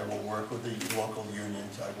change that. I will work with the local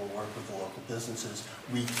unions. I will work with the local businesses.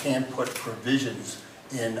 We can put provisions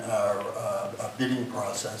in our bidding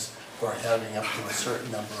process for having up to a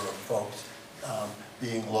certain number of folks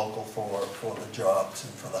being local for the jobs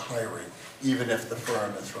and for the hiring, even if the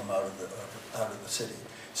firm is from out of the city.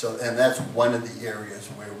 So, and that's one of the areas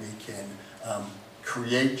where we can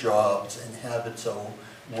create jobs and have it so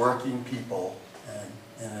working people, and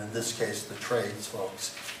in this case the trades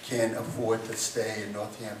folks, can afford to stay in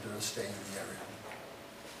Northampton or stay in the area.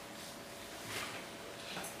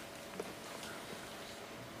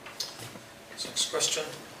 Next question.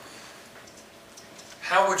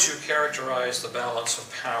 How would you characterize the balance of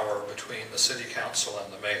power between the city council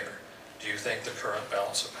and the mayor? Do you think the current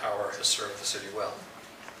balance of power has served the city well?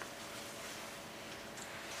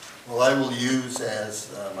 Well, I will use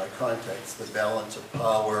as my context the balance of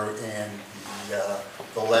power and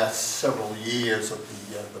the last several years of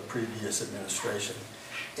the previous administration.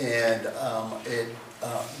 And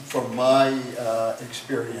from my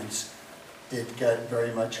experience, it got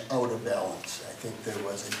very much out of balance. I think there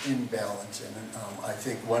was an imbalance, and I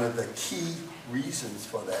think one of the key reasons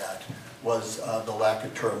for that was the lack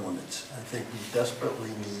of term limits. I think we desperately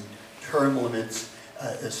need term limits,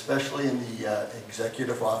 especially in the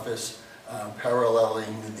executive office,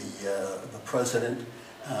 paralleling the president.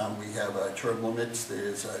 We have term limits.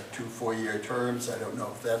 There's 2 4-year terms. I don't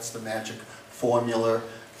know if that's the magic formula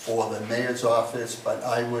for the mayor's office, but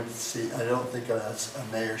I don't think a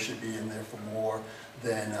mayor should be in there for more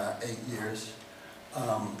than 8 years.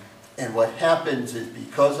 And what happens is,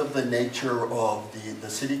 because of the nature of the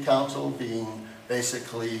city council being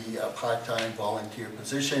basically part-time volunteer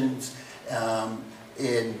positions,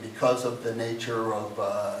 and because of the nature of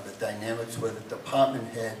the dynamics with the department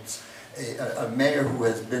heads, a mayor who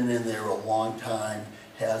has been in there a long time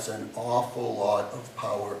has an awful lot of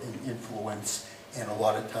power and influence, and a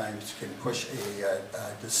lot of times can push a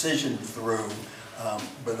decision through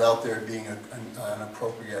without there being an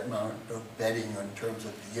appropriate amount of vetting in terms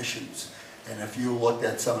of the issues. And if you looked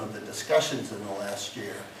at some of the discussions in the last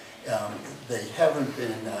year, they haven't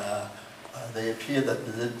been, they appear that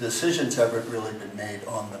the decisions haven't really been made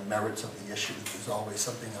on the merits of the issues. There's always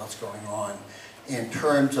something else going on. In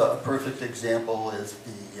terms of, a perfect example is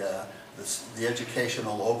the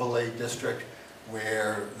educational overlay district,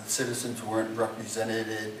 where the citizens weren't represented,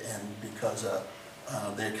 and because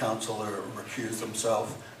their councilor recused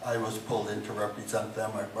himself, I was pulled in to represent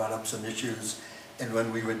them. I brought up some issues, and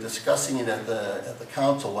when we were discussing it at the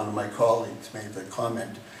council, one of my colleagues made the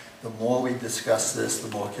comment, the more we discuss this, the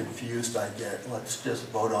more confused I get. Let's just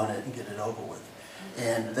vote on it and get it over with.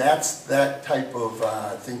 And that type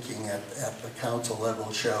of thinking at the council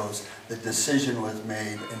level shows the decision was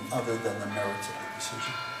made, and other than the merits of the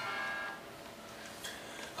decision.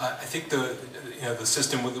 I think the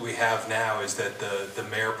system that we have now is that the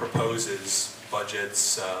mayor proposes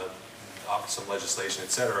budgets, some legislation,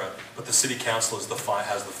 etc., but the city council has the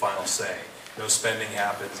final say. No spending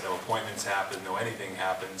happens, no appointments happen, no anything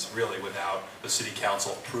happens really without the city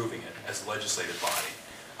council approving it as a legislative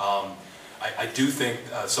body. I do think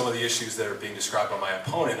some of the issues that are being described by my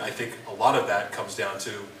opponent, I think a lot of that comes down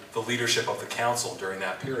to the leadership of the council during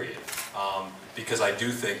that period. Because I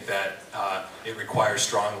do think that it requires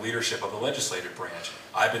strong leadership of the legislative branch.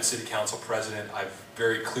 I've been city council president. I've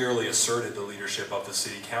very clearly asserted the leadership of the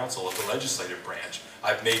city council, of the legislative branch.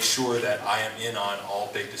 I've made sure that I am in on all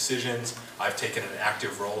big decisions. I've taken an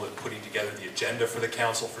active role in putting together the agenda for the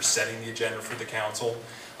council, for setting the agenda for the council.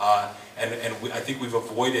 I think we've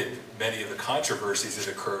avoided many of the controversies that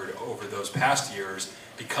occurred over those past years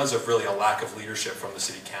because of really a lack of leadership from the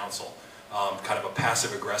city council, kind of a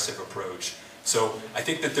passive-aggressive approach. So I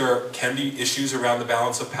think that there can be issues around the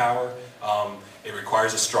balance of power. It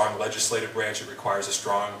requires a strong legislative branch. It requires a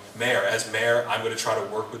strong mayor. As mayor, I'm going to try to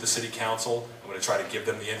work with the city council. I'm going to try to give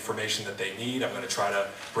them the information that they need. I'm going to try to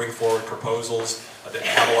bring forward proposals that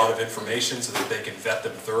have a lot of information so that they can vet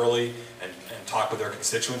them thoroughly and talk with their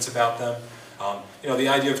constituents about them. The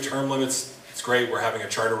idea of term limits, it's great. We're having a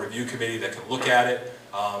charter review committee that can look at it.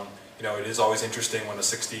 It is always interesting when a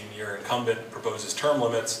 16-year incumbent proposes term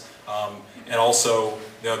limits. And also,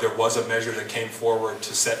 there was a measure that came forward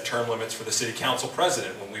to set term limits for the city council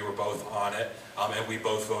president when we were both on it, and we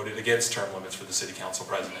both voted against term limits for the city council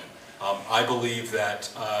president. I believe that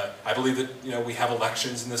we have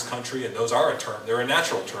elections in this country, and those are they're a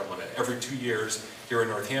natural term limit. Every 2 years here in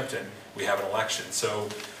Northampton, we have an election. So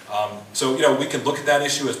we can look at that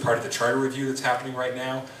issue as part of the charter review that's happening right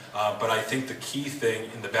now. But I think the key thing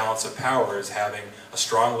in the balance of power is having a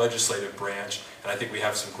strong legislative branch, and I think we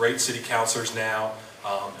have some great city councilors now,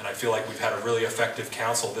 and I feel like we've had a really effective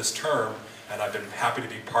council this term, and I've been happy to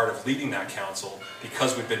be part of leading that council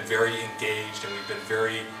because we've been very engaged and we've been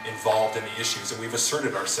very involved in the issues, and we've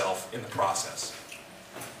asserted ourselves in the process.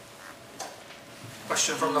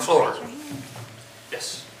 Question from the floor.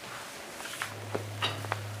 Yes.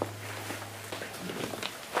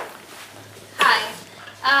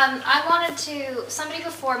 Somebody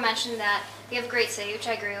before mentioned that we have a great city, which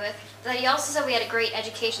I agree with, but he also said we had a great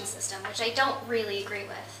education system, which I don't really agree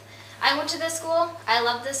with. I went to this school, I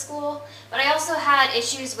loved this school, but I also had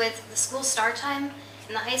issues with the school start time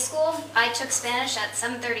in the high school. I took Spanish at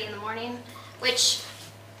 7:30 in the morning, which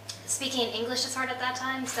speaking English is hard at that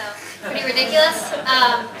time, so pretty ridiculous.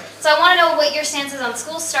 So I want to know what your stance is on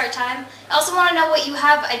school start time. I also want to know what you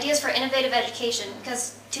have ideas for innovative education,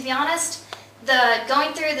 because to be honest, the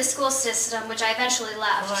going through the school system, which I eventually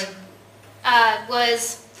left,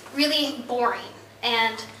 was really boring.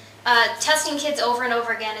 And testing kids over and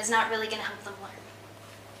over again is not really going to help them learn.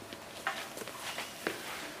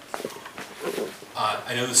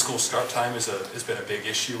 I know the school start time has been a big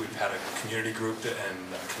issue. We've had a community group and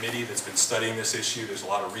a committee that's been studying this issue. There's a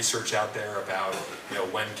lot of research out there about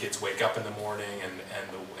when kids wake up in the morning and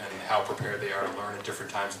how prepared they are to learn at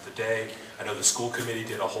different times of the day. I know the school committee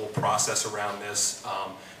did a whole process around this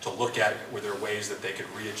to look at were there ways that they could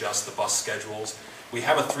readjust the bus schedules. We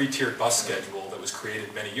have a 3-tiered bus schedule that was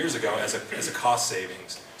created many years ago as a cost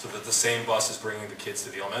savings, so that the same bus is bringing the kids to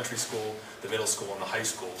the elementary school, the middle school, and the high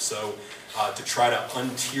school. So to try to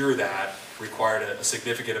untier that required a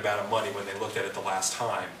significant amount of money when they looked at it the last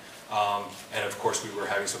time. And of course, we were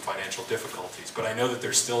having some financial difficulties. But I know that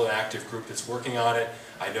there's still an active group that's working on it.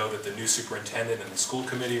 I know that the new superintendent and the school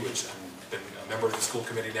committee, which I've been a member of the school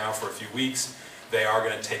committee now for a few weeks, they are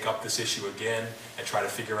going to take up this issue again and try to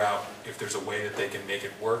figure out if there's a way that they can make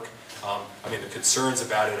it work. I mean, the concerns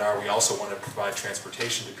about it are we also want to provide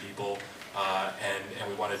transportation to people and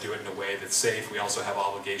we want to do it in a way that's safe. We also have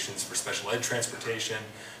obligations for special ed transportation.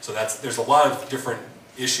 So there's a lot of different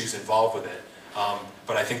issues involved with it.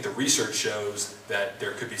 But I think the research shows that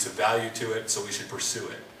there could be some value to it, so we should pursue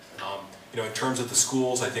it. In terms of the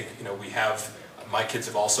schools, I think my kids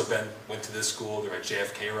have also went to this school. They're at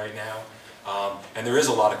JFK right now. And there is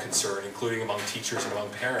a lot of concern, including among teachers and among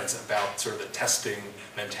parents, about sort of the testing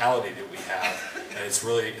mentality that we have.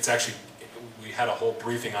 And we had a whole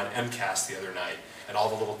briefing on MCAS the other night, and all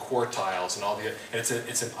the little quartiles and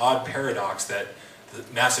it's an odd paradox that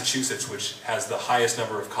Massachusetts, which has the highest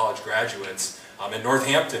number of college graduates, and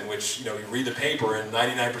Northampton, which you read the paper and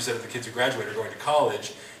 99% of the kids who graduate are going to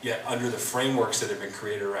college, yet under the frameworks that have been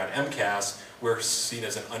created around MCAS, we're seen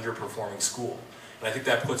as an underperforming school. And I think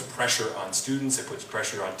that puts pressure on students, it puts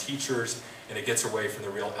pressure on teachers, and it gets away from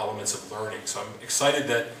the real elements of learning. So I'm excited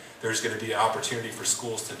that there's going to be an opportunity for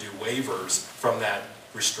schools to do waivers from that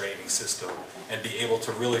restraining system and be able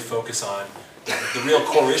to really focus on the real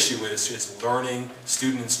core issue is learning,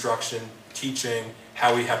 student instruction, teaching,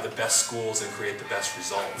 how we have the best schools and create the best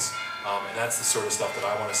results. And that's the sort of stuff that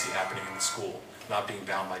I want to see happening in the school, not being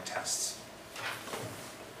bound by tests.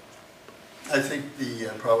 I think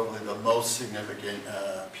probably the most significant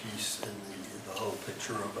piece in the whole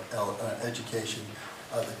picture of education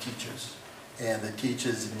are the teachers. And the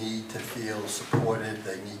teachers need to feel supported,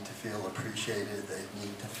 they need to feel appreciated, they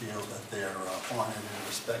need to feel that they're honored and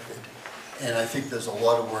respected. And I think there's a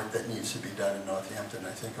lot of work that needs to be done in Northampton.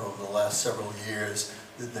 I think over the last several years,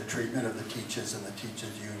 the treatment of the teachers and the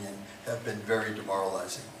teachers union have been very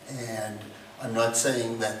demoralizing. And I'm not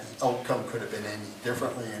saying that the outcome could have been any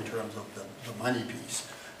differently in terms of the money piece,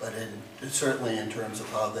 but certainly in terms of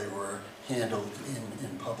how they were handled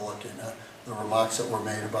in public and the remarks that were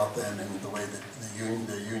made about them and the way that the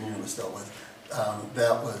union was dealt with,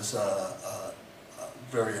 that was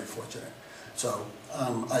very unfortunate. So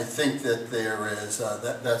I think that there is,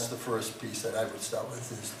 that's the first piece that I would start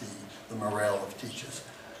with is the morale of teachers.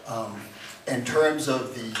 In terms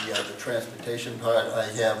of the transportation part, I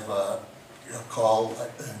have called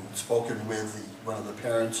and spoken with one of the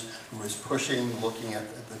parents who is pushing, looking at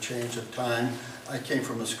the change of time. I came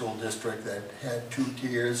from a school district that had 2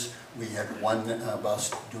 tiers. We had one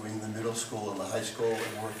bus doing the middle school and the high school.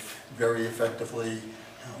 It worked very effectively.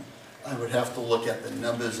 I would have to look at the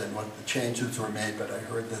numbers and what the changes were made, but I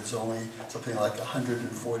heard there's only something like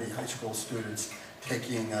 140 high school students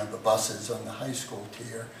taking the buses on the high school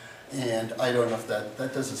tier. And I don't know if that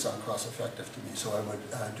doesn't sound cost effective to me, so I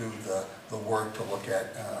would do the work to look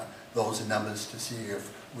at those numbers to see if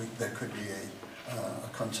there could be a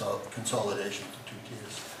consolidation to 2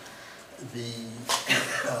 tiers.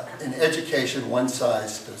 In education, one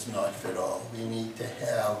size does not fit all. We need to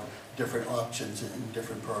have different options in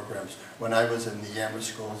different programs. When I was in the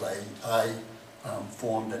Amherst schools, I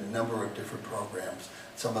formed a number of different programs.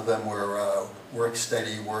 Some of them were work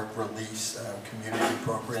study, work release, community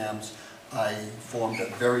programs. I formed a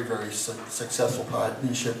very, very successful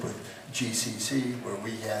partnership with GCC, where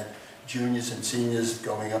we had juniors and seniors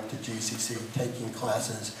going up to GCC, taking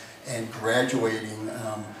classes and graduating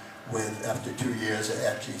after 2 years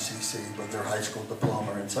at GCC with their high school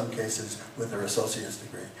diploma, in some cases with their associate's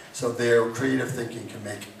degree. So their creative thinking can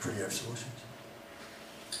make creative solutions.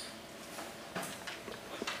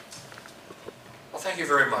 Well, thank you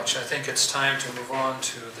very much. I think it's time to move on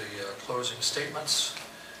to the closing statements.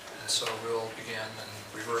 And so we'll begin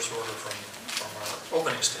in reverse order from our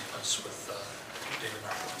opening statements with David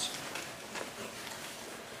Narkowitz.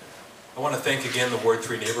 I want to thank again the Ward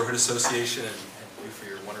 3 Neighborhood Association and you for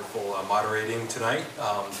your wonderful moderating tonight.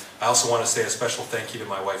 I also want to say a special thank you to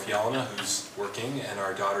my wife Yelena, who's working, and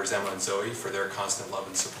our daughters Emma and Zoe for their constant love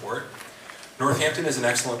and support. Northampton is an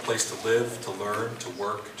excellent place to live, to learn, to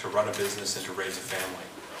work, to run a business, and to raise a family.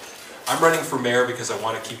 I'm running for mayor because I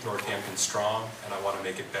want to keep Northampton strong, and I want to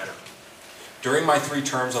make it better. During my 3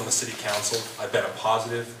 terms on the City Council, I've been a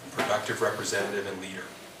positive and productive representative and leader.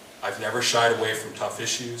 I've never shied away from tough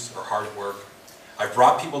issues or hard work. I've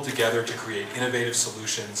brought people together to create innovative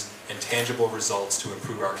solutions and tangible results to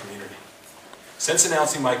improve our community. Since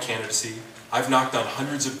announcing my candidacy, I've knocked on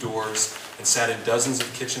hundreds of doors and sat in dozens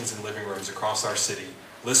of kitchens and living rooms across our city,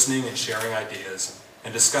 listening and sharing ideas,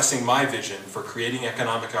 and discussing my vision for creating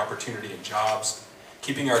economic opportunity and jobs,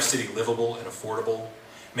 keeping our city livable and affordable,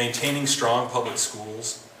 maintaining strong public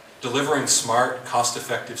schools, delivering smart,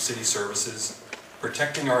 cost-effective city services,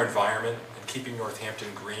 protecting our environment and keeping Northampton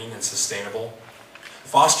green and sustainable,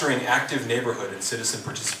 fostering active neighborhood and citizen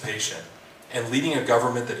participation, and leading a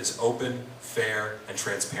government that is open, fair, and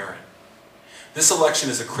transparent. This election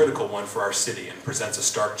is a critical one for our city and presents a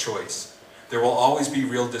stark choice. There will always be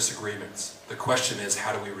real disagreements. The question is,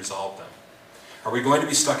 how do we resolve them? Are we going to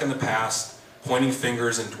be stuck in the past, pointing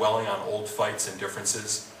fingers and dwelling on old fights and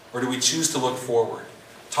differences? Or do we choose to look forward,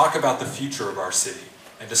 talk about the future of our city,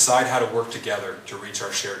 and decide how to work together to reach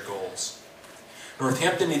our shared goals?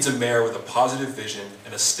 Northampton needs a mayor with a positive vision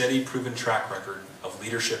and a steady, proven track record of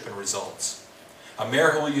leadership and results. A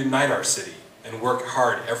mayor who will unite our city and work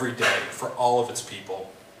hard every day for all of its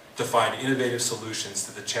people to find innovative solutions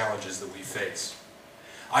to the challenges that we face.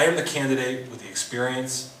 I am the candidate with the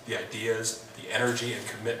experience, the ideas, the energy, and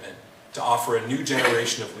commitment to offer a new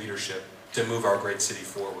generation of leadership to move our great city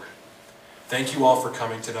forward. Thank you all for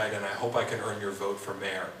coming tonight, and I hope I can earn your vote for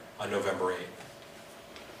mayor on November 8th.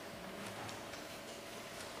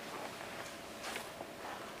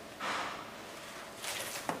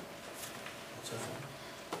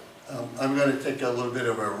 I'm going to take a little bit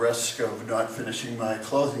of a risk of not finishing my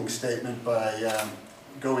closing statement by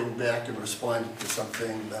going back and responding to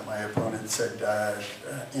something that my opponent said,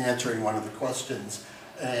 answering one of the questions.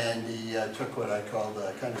 And he took what I called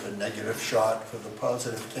kind of a negative shot for the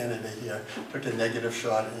positive candidate here. Took a negative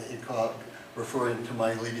shot, and he called, referring to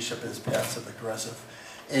my leadership as passive aggressive.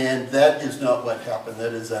 And that is not what happened.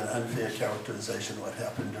 That is an unfair characterization of what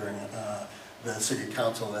happened during the City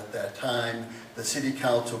Council at that time. The City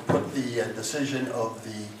Council put the decision of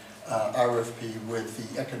the RFP with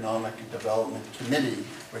the Economic Development Committee,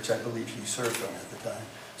 which I believe he served on at the time.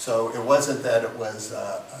 So it wasn't that it was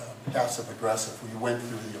passive aggressive. We went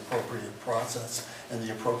through the appropriate process and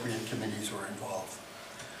the appropriate committees were involved.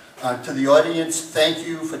 To the audience, thank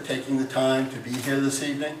you for taking the time to be here this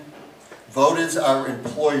evening. Voters are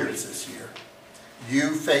employers this year.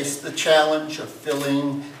 You face the challenge of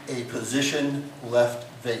filling a position left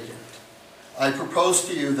vacant. I propose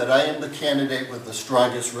to you that I am the candidate with the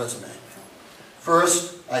strongest resume.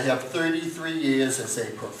 First, I have 33 years as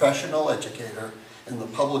a professional educator in the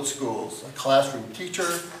public schools, a classroom teacher,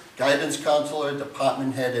 guidance counselor,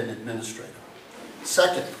 department head, and administrator.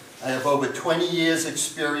 Second, I have over 20 years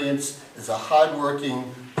experience as a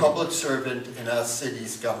hardworking public servant in our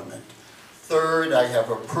city's government. Third, I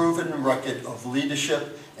have a proven record of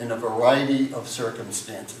leadership in a variety of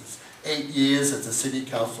circumstances. 8 years as a city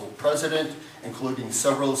council president, including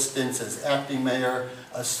several stints as acting mayor,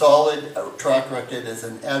 a solid track record as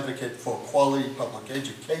an advocate for quality public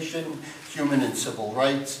education, human and civil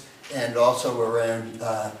rights, and also around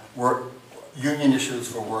union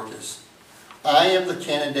issues for workers. I am the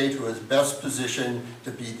candidate who is best positioned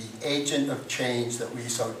to be the agent of change that we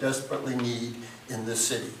so desperately need in this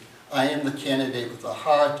city. I am the candidate with the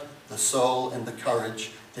heart, the soul, and the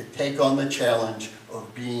courage to take on the challenge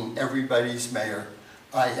of being everybody's mayor.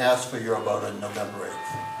 I ask for your vote on November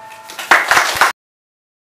 8th.